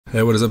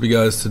Hey, what is up you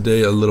guys?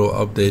 Today a little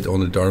update on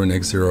the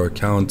Darwinex Zero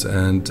account,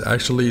 and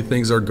actually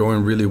things are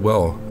going really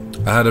well.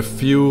 I had a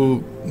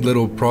few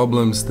little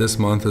problems this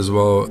month as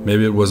well.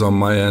 Maybe it was on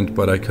my end,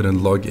 but I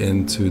couldn't log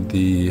into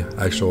the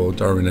actual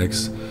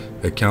Darwinex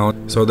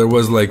account. So there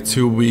was like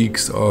 2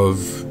 weeks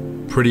of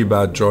pretty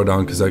bad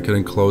drawdown because I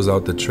couldn't close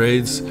out the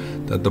trades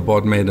that the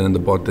bot made, and the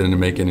bot didn't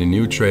make any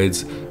new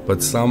trades.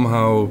 But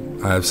somehow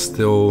I have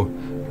still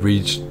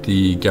reached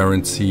the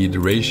guaranteed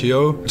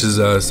ratio, which is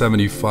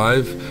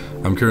 75.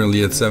 I'm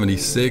currently at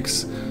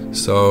 76,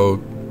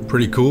 so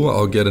pretty cool.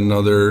 I'll get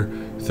another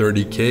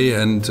 30k,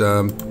 and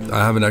I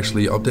haven't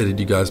actually updated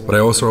you guys, but I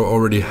also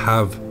already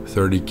have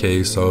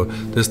 30k. So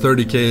this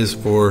 30k is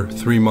for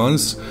 3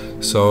 months,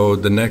 so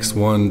the next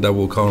one that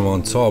will come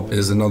on top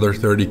is another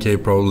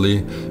 30k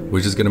probably,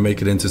 which is gonna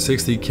make it into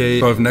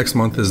 60k. So if next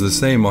month is the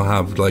same, I'll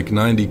have like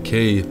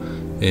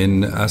 90k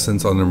in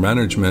assets under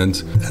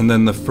management. And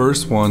then the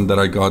first one that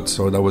I got,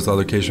 so that was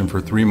allocation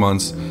for 3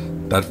 months,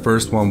 that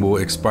first one will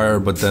expire,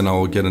 but then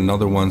I'll get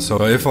another one.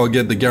 So if I'll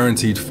get the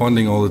guaranteed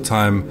funding all the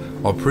time,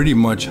 I'll pretty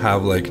much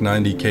have like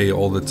 90k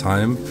all the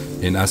time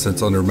in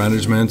assets under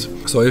management.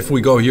 So if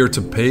we go here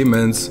to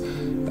payments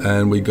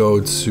and we go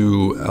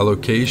to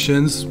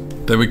allocations,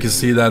 then we can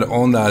see that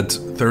on that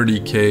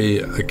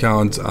 30k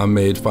account I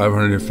made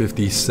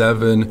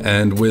 557,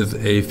 and with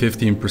a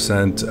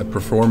 15%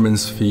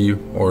 performance fee,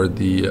 or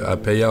the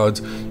payout,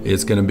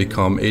 it's going to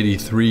become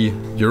 83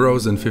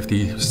 euros and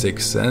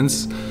 56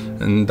 cents,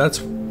 and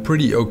that's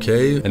pretty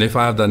okay. And if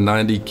I have that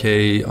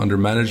 90k under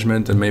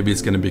management, and maybe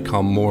it's going to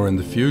become more in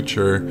the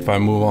future, if I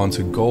move on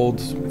to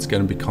gold, it's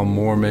going to become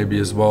more maybe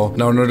as well.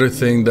 Now another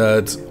thing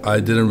that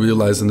I didn't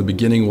realize in the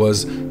beginning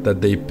was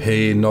that they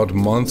pay not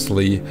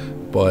monthly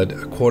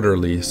but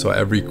quarterly. So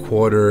every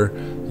quarter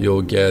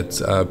you'll get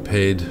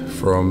paid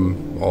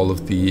from all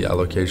of the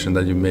allocation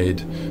that you made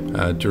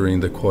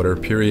during the quarter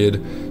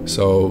period.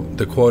 So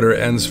the quarter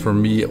ends for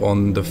me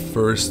on the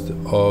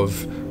 1st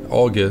of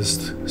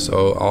August,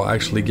 so I'll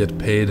actually get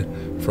paid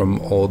from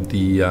all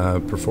the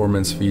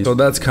performance fees. So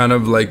that's kind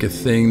of like a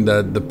thing,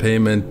 that the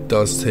payment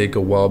does take a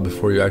while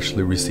before you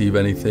actually receive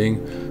anything,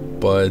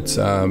 but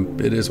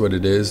it is what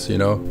it is, you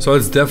know. So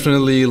it's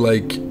definitely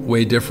like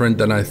way different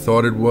than I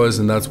thought it was,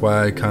 and that's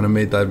why I kind of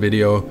made that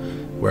video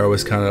where I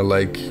was kind of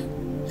like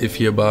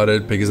iffy about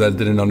it, because I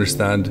didn't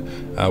understand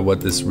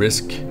what this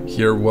risk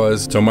here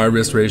was. So my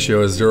risk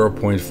ratio is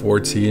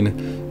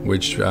 0.14,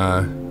 which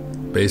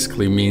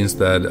basically means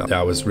that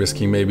I was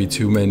risking maybe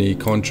too many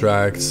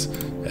contracts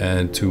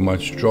and too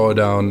much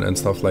drawdown and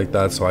stuff like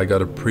that. So I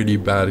got a pretty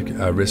bad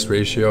risk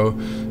ratio,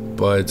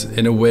 but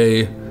in a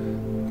way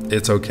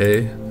it's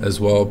okay as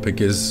well,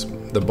 because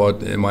the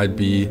bot, it might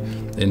be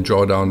in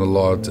drawdown a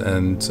lot,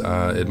 and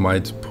it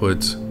might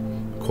put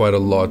quite a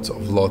lot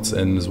of lots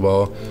in as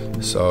well.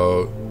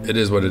 So it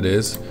is what it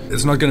is.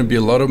 It's not going to be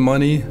a lot of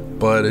money,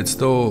 but it's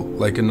still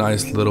like a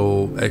nice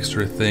little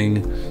extra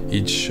thing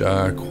each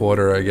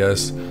quarter, I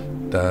guess,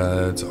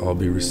 that I'll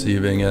be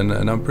receiving, and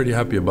I'm pretty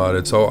happy about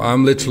it. So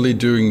I'm literally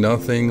doing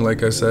nothing,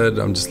 like I said.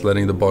 I'm just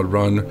letting the bot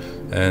run,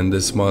 and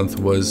this month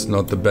was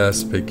not the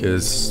best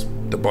because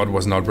the bot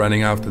was not running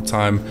half the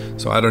time.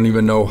 So I don't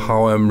even know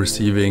how I'm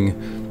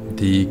receiving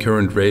the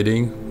current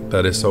rating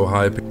that is so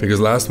high, because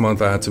last month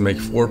I had to make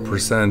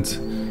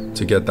 4%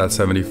 to get that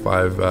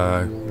 75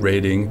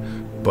 rating,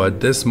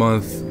 but this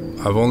month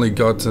I've only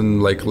gotten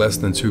like less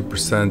than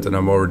 2%, and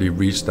I've already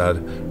reached that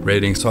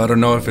rating. So I don't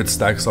know if it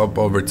stacks up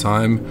over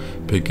time,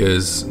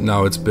 because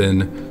now it's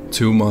been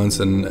 2 months,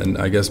 and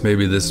I guess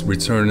maybe this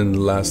return in the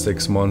last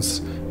 6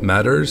 months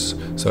matters.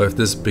 So if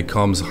this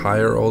becomes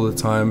higher all the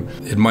time,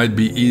 it might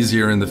be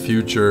easier in the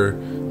future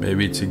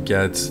maybe to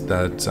get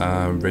that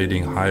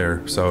rating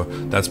higher. So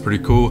that's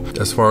pretty cool.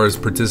 As far as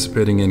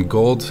participating in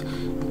gold,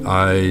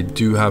 I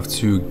do have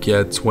to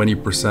get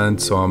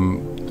 20%, so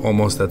I'm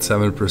almost at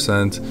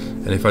 7%,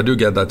 and if I do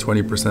get that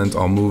 20%,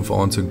 I'll move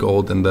on to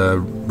gold, and the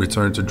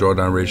return to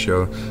drawdown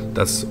ratio,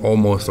 that's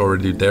almost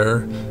already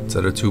there. It's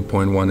at a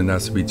 2.1, and it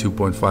has to be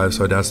 2.5,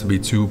 so it has to be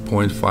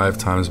 2.5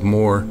 times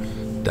more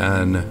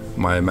than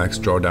my max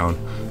drawdown.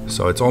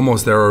 So it's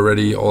almost there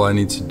already. All I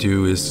need to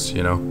do is,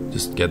 you know,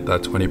 just get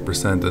that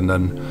 20%, and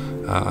then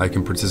I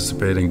can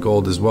participate in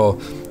gold as well.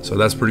 So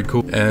that's pretty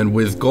cool. And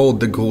with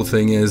gold, the cool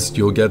thing is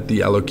you'll get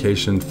the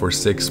allocation for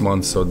 6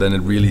 months, so then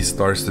it really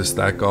starts to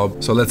stack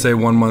up. So let's say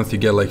 1 month you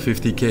get like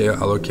 50k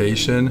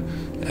allocation,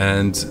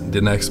 and the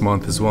next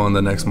month as well, and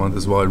the next month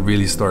as well, it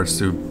really starts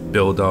to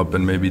build up,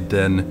 and maybe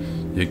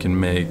then you can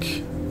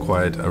make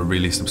quite a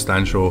really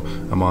substantial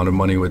amount of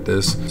money with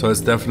this. So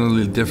it's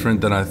definitely different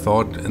than I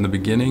thought in the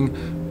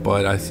beginning,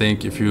 but I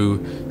think if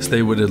you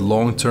stay with it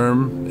long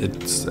term,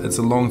 it's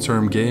a long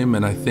term game.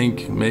 And I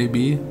think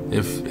maybe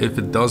if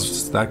it does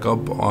stack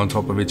up on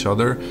top of each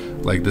other,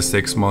 like the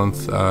 6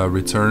 month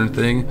return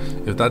thing,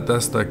 if that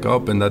does stack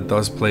up and that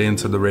does play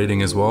into the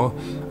rating as well,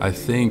 I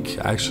think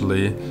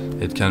actually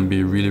it can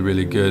be really,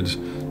 really good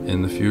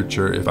in the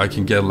future. If I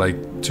can get like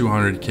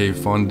 200k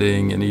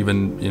funding, and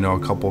even, you know,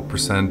 a couple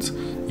percent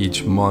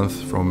each month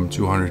from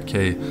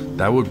 200k,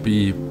 that would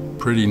be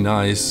pretty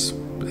nice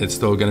it's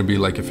still going to be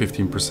like a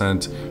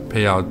 15%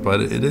 payout,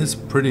 but it is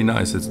pretty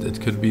nice.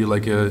 It could be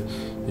like a,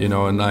 you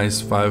know, a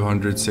nice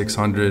 500,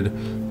 600,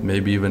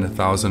 maybe even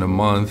 1,000 a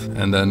month,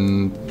 and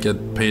then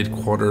get paid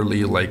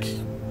quarterly, like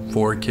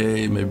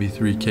 4K, maybe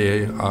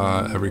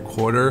 3K every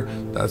quarter.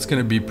 That's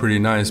going to be pretty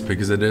nice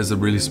because it is a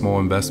really small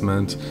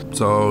investment.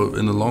 So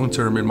in the long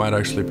term, it might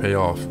actually pay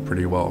off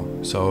pretty well.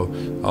 So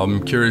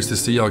I'm curious to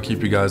see. I'll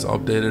keep you guys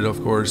updated,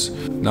 of course.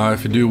 Now,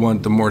 if you do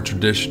want the more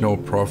traditional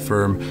prop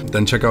firm,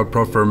 then check out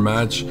Prop Firm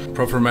Match.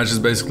 Prop Firm Match is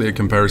basically a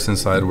comparison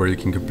site where you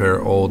can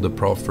compare all the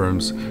prop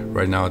firms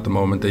right now at the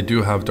moment. They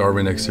do have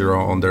Darwinex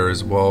Zero on there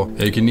as well.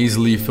 You can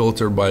easily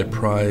filter by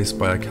price,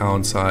 by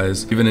account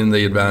size. Even in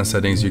the advanced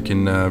settings, you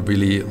can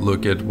really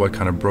look at what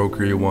kind of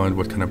broker you want,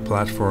 what kind of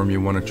platform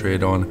you want to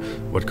trade on,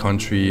 what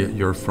country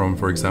you're from,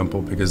 for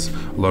example, because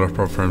a lot of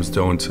prop firms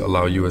don't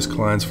allow US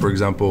clients, for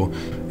example.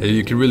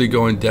 You can really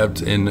go in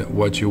depth in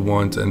what you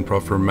want, and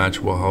Prop Firm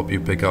Match will help you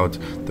pick out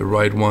the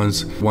right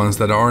ones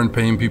that aren't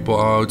paying people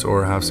out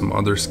or have some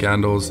other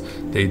scandals.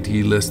 They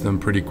delist them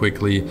pretty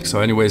quickly.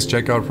 So anyways,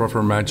 check out Prop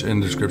Firm Match in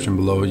the description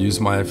below. Use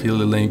my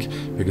affiliate link,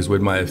 because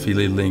with my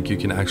affiliate link you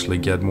can actually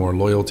get more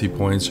loyalty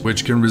points,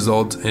 which can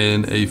result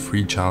in a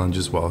free challenge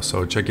as well.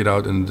 So check it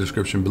out in the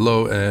description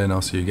below, and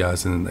I'll see you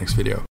guys in the next video.